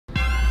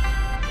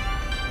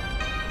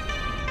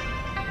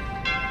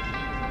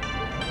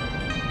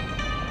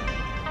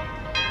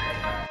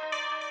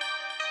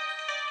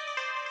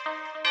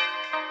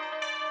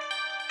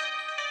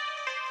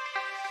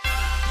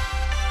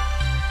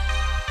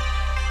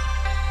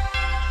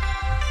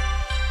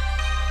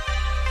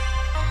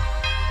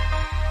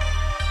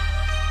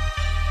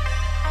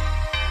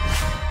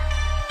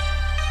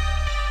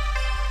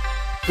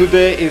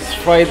Today is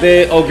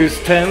Friday,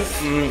 August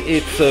 10th.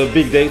 It's a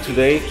big day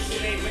today.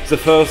 It's the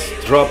first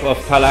drop of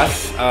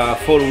Palace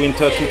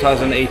Fall-Winter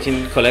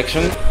 2018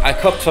 collection. I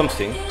copped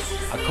something.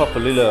 I copped a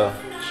little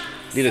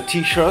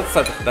t-shirts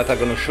that I'm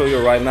gonna show you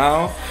right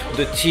now.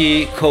 The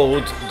tee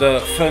called the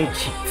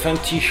Fun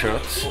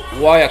T-shirts.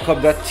 Why I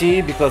copped that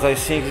tee? Because I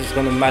think it's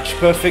gonna match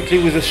perfectly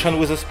with the Sean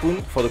with a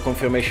Spoon. For the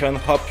confirmation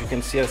hop, you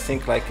can see I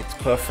think like it's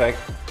perfect.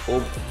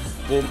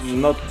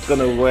 I'm not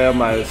gonna wear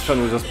my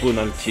Sean with a Spoon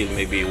until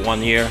maybe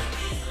 1 year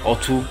or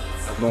 2. I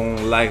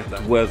don't like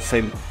to wear the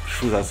same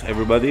shoes as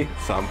everybody,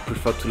 so I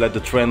prefer to let the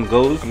trend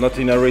go. I'm not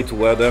in a hurry to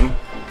wear them.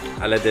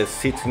 I let them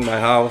sit in my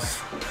house.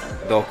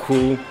 They're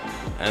cool,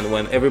 and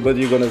when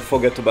everybody gonna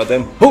forget about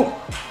them, boom!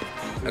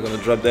 I'm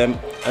gonna drop them,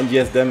 and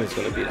yes, them is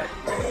gonna be like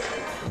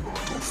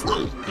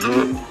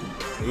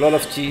a lot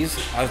of tees,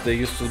 as they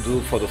used to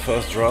do for the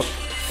first drop.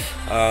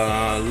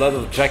 A lot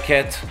of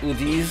jacket,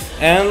 hoodies,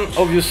 and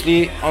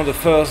obviously on the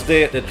first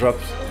day they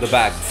dropped the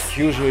bags.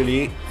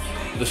 Usually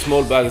the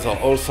small bags are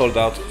all sold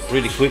out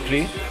really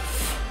quickly.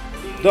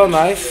 They're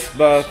nice,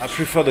 but I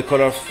prefer the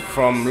colors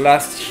from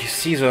last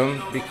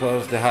season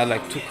because they had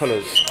like 2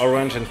 colors,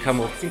 orange and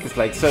camo. I think it's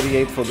like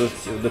 38 for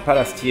the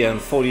Palace tee and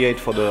 48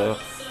 for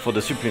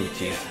the Supreme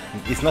tees.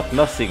 It's not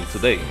nothing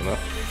today, you know.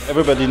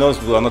 Everybody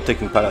knows we are not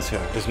taking Palace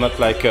here. It's not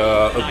like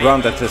a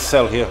brand that they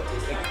sell here.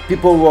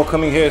 People who are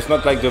coming here, it's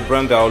not like the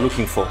brand they are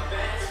looking for.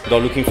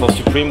 They're looking for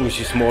Supreme, which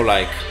is more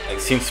like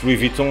since Louis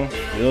Vuitton,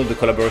 you know, the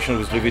collaboration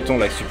with Louis Vuitton,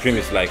 like Supreme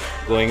is like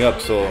going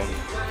up. So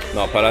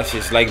no, Palace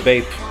is like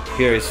Bape.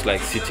 Here it's like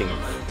sitting.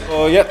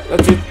 Oh yeah,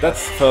 that's it.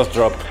 That's first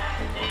drop,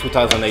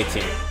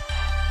 2018.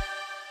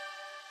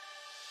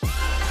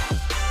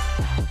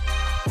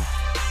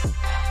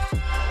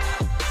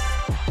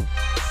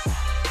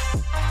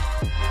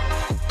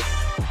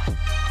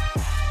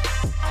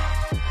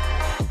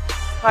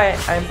 Hi,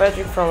 I'm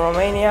Patrick from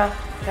Romania,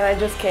 and I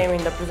just came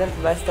in the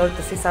Presentedby store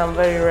to see some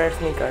very rare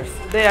sneakers.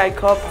 Today I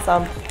copped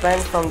some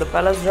pants from the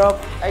Palace drop.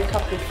 I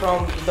copped it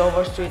from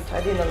Dover Street. I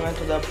didn't went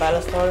to the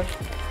Palace store.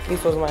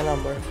 This was my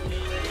number.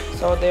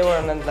 So they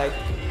weren't like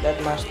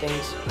that much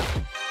things.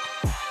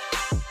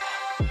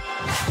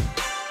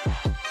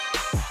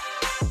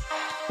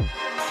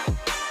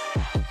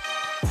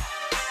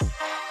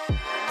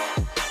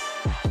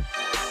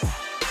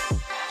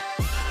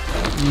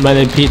 My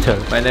name is Peter.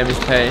 My name is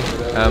Pei.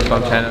 I'm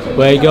from China.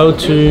 We go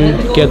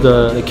to get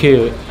the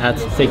queue at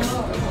 6,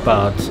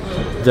 but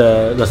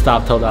the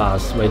staff told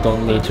us we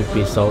don't need to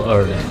be so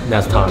early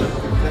next time.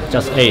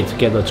 Just 8 to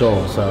get the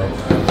job, so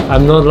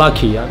I'm not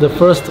lucky. The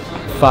first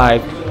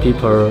 5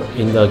 people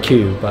in the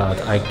queue,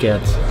 but I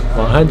get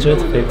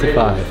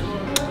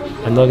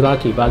 155. I'm not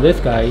lucky, but this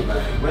guy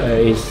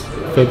is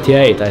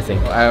 58, I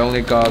think. I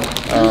only got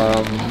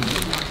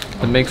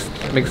the mixed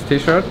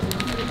t-shirt.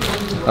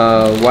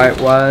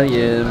 White one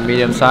in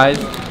medium size,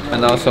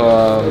 and also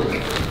a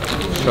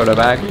shoulder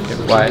bag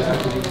in white.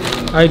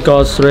 I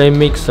got 3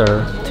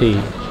 mixer tee,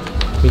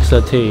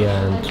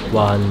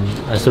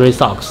 and 3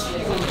 socks.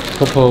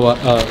 Purple,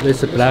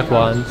 this black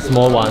one,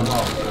 small one,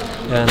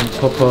 and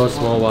purple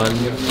small one,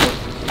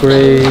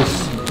 gray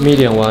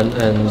medium one,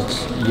 and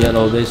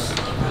yellow this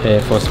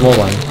for small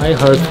one. I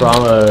heard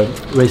from a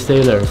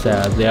reseller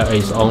that there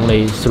is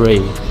only 3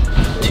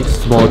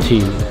 small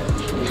tee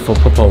for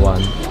purple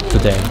one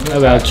today. I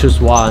will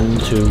choose one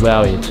to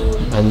wear it,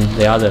 and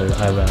the other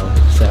I will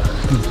sell.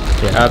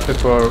 Yeah. I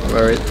prefer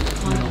wear it.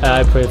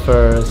 I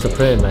prefer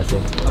Supreme, I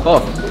think.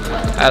 Both.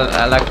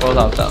 I like both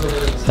of them.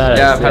 Palace,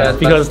 yeah, Palace.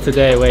 Because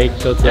today we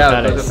go to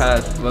Palace. Go to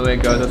Palace. When we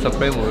go to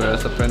Supreme, we wear a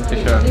Supreme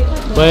t-shirt.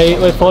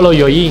 We follow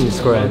your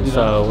Instagram,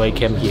 so we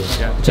came here.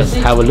 Yeah. Just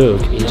have a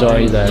look,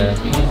 enjoy the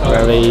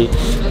very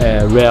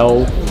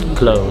real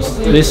clothes.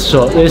 This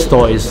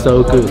store is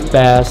so good.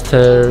 Best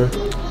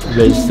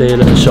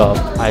reseller shop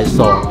I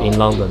saw in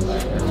London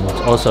and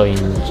also in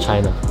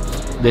China.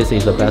 This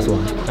is the best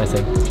one, I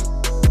think.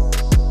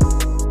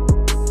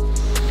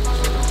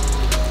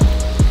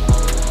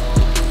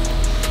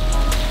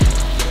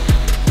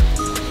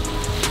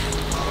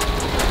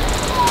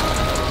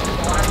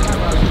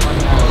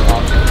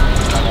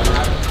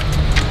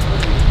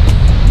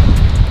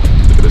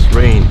 Look at this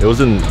rain. It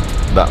wasn't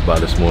that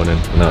bad this morning,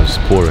 now it's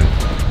pouring.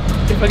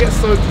 If I get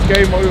soaked, it's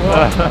game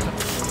over.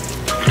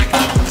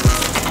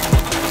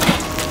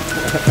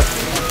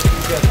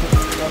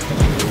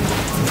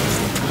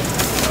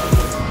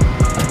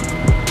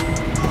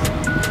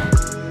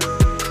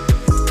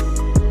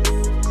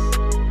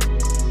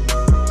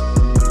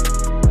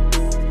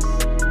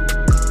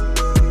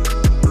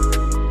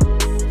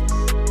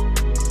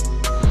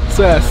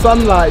 So yeah,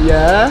 sunlight,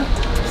 yeah?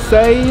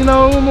 Say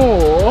no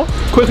more.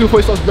 Quickly before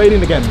it starts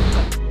raining again.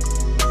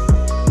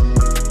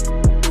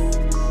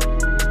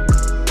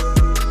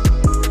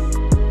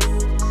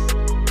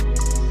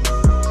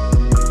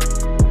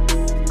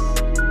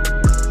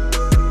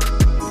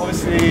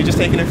 Obviously, just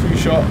taking a few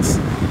shots.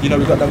 You know,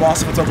 we've got the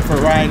master photographer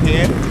Ryan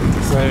here.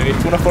 So if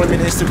you want to follow me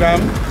on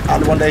Instagram,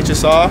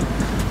 @1DayHSR,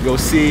 you'll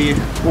see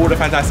all the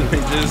fantastic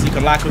pictures. You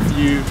can like a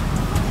few,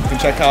 You can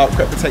check out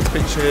Crep Protect's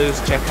pictures,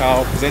 check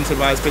out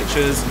Presentedby's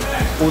pictures,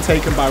 all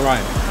taken by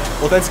Ryan.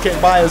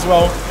 Authenticated by as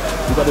well.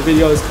 We've got the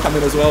videos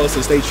coming as well,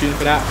 so stay tuned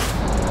for that.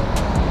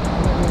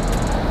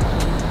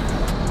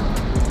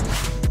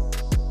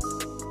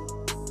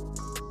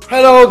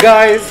 Hello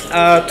guys,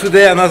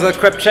 today another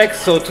crep check.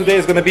 So today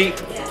is gonna be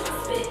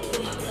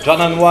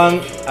Jordan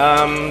 1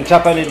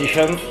 Japan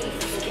edition.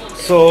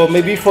 So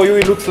maybe for you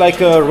it looks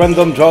like a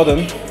random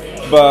Jordan,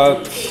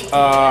 but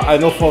I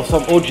know for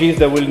some OGs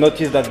they will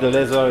notice that the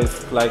leather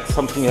is like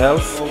something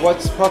else. So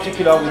what's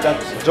particular with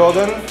that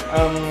Jordan?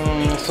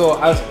 So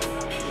as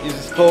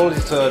it's called,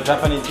 it's a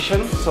Japan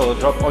edition, so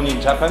dropped only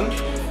in Japan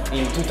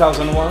in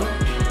 2001.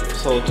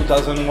 So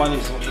 2001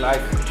 is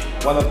like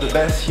one of the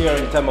best here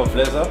in terms of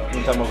leather,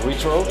 in terms of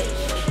retro.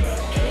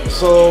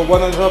 So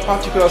one other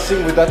particular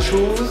thing with that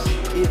shoes,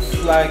 it's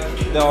like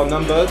they are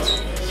numbered.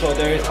 So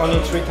there is only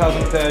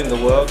 3,000 pair in the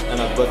world, and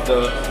I've got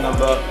the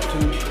number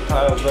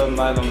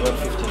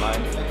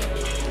 2,959.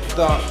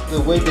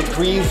 The way they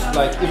crease,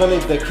 like even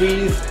if they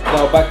crease, they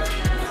are back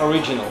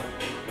original.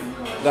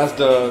 That's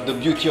the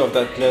beauty of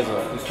that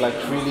leather. It's like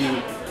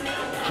really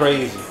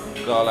crazy.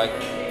 They are like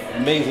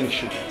amazing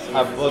shoes.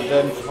 I bought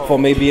them for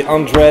maybe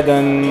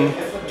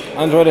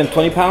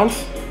 120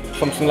 pounds,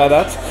 something like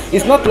that.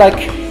 It's not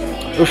like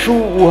a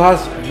shoe who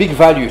has big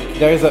value.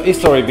 There is a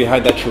history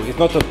behind that shoe. It's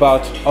not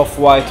about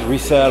off-white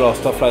resale or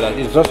stuff like that.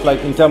 It's just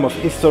like in terms of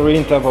history,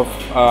 in terms of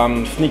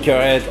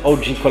sneakerhead,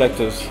 OG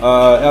collectors.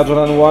 Air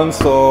Jordan 1,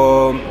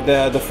 so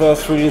the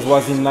first release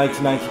was in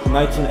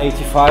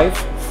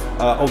 1985.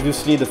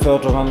 Obviously the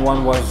first Jordan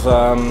 1 was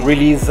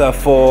released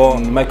for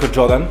Michael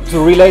Jordan. To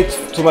relate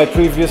to my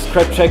previous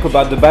crep check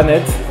about the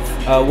bayonet,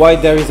 why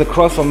there is a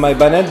cross on my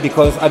bayonet,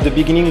 because at the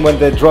beginning when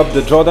they dropped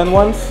the Jordan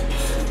ones,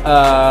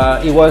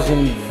 it was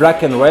in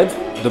black and red,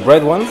 the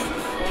bread ones,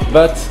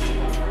 but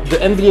the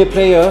NBA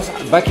players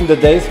back in the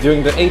days,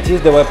 during the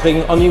 80s, they were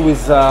playing only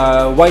with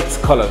white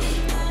colors.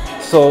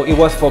 So it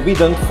was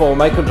forbidden for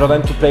Michael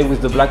Jordan to play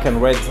with the black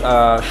and red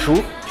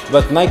shoe,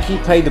 but Nike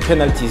paid the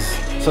penalties.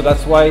 So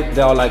that's why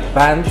they are like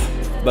banned,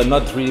 but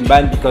not really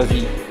banned, because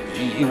he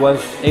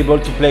was able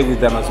to play with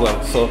them as well.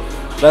 So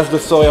that's the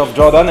story of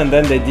Jordan, and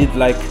then they did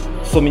like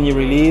so many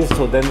releases.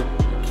 So then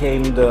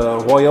came the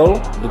Royal,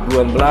 the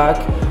blue and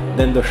black,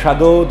 then the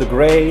Shadow, the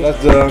Grey.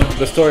 That's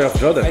the story of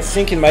Jordan. I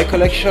think in my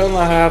collection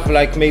I have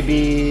like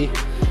maybe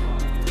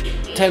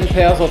 10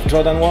 pairs of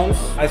Jordan 1s.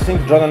 I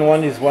think Jordan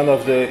 1 is one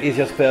of the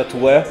easiest pair to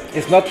wear.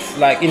 It's not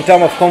like, in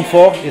terms of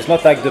comfort, it's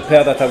not like the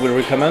pair that I will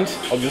recommend,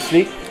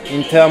 obviously.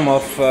 In terms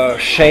of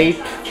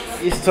shape,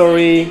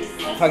 history,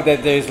 the fact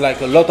that there is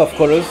like a lot of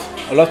colors,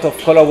 a lot of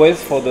colorways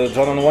for the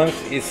Jordan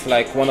 1s, is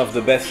like one of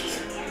the best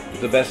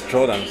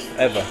Jordans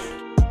ever.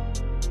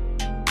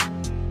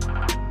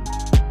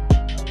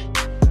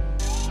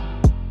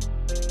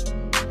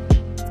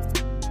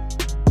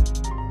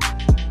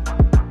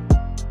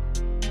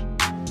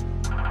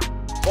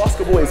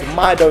 Basketball is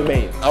my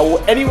domain. I will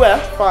anywhere,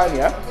 fine,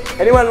 yeah?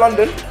 Anywhere in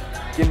London,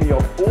 give me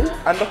your ball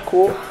and the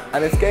court,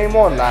 and it's game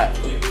on. Like,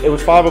 it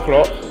was 5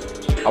 o'clock,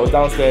 I was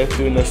downstairs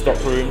doing the stock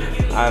room,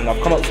 and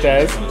I've come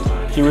upstairs.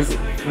 He was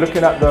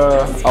looking at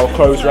our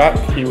clothes rack.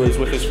 He was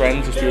with his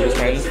friends, a few of his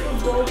friends,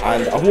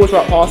 and I walked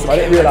right past him. I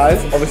didn't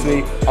realise,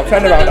 obviously, I've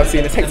turned around, I've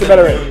seen a Hector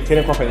Bellerin. He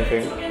didn't cop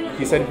anything.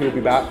 He said he'll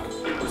be back,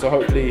 so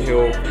hopefully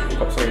he'll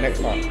cop something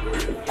next time.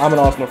 I'm an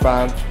Arsenal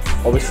fan.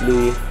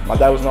 Obviously, my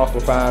dad was an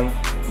Arsenal fan.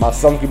 My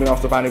son's gonna be an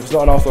Arsenal fan. If he's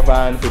not an Arsenal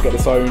fan, he'll get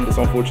disowned. It's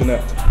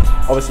unfortunate.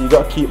 Obviously, you've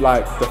got to keep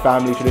like the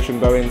family tradition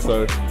going.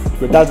 So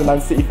if your dad's a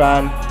Man City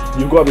fan,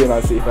 you've got to be a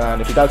Man City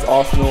fan. If your dad's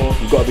Arsenal,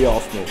 you've got to be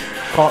Arsenal.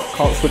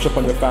 Can't switch up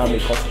on your family,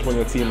 can't switch up on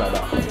your team like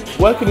that.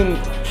 Working in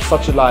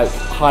such a like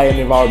high-end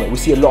environment, we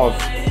see a lot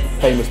of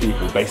famous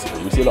people,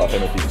 basically. We see a lot of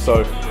famous people.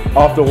 So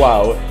after a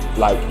while,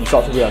 like, you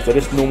start to realize they're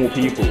just normal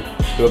people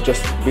who have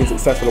just been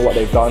successful at what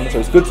they've done. So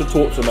it's good to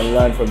talk to them and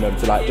learn from them,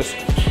 to like just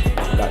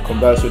like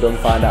converse with them,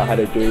 find out how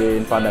they're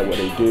doing, find out what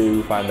they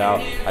do, find out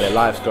how their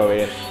life's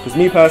going. Because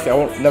me personally, I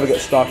won't never get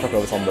starstruck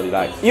over somebody.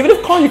 Like, even if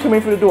Kanye come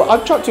in through the door,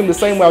 I'd chat to him the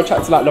same way I'll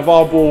chat to like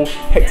LeVar Ball,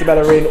 Hector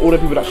Bellerin, all the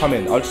people that come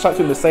in. I'll just chat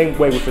to him the same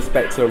way with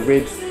respect to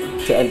Rid,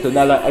 to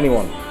Antonella,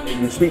 anyone.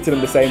 You'd speak to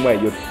them the same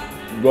way. You'd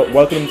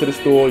welcome them to the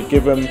store,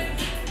 give them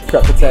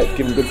Crep Protect,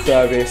 give them good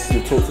service,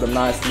 you talk to them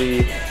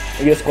nicely.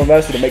 You just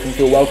converse with them, make them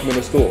feel welcome in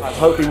the store. And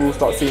hopefully we'll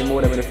start seeing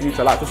more of them in the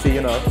future. I like to see,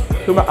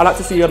 I like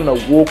to see, I don't know,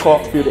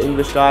 Walker, a few of the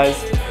English guys.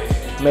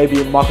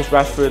 Maybe Marcus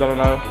Rashford, I don't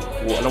know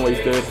what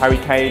he's doing. Harry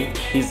Kane,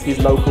 he's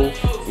local.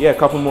 Yeah, a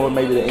couple more,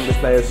 maybe the English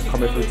players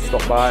coming through to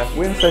stop by.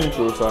 We're in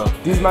Central, so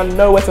these men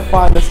know where to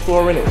find the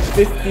store, innit?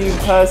 15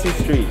 Percy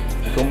Street.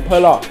 You can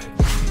pull up.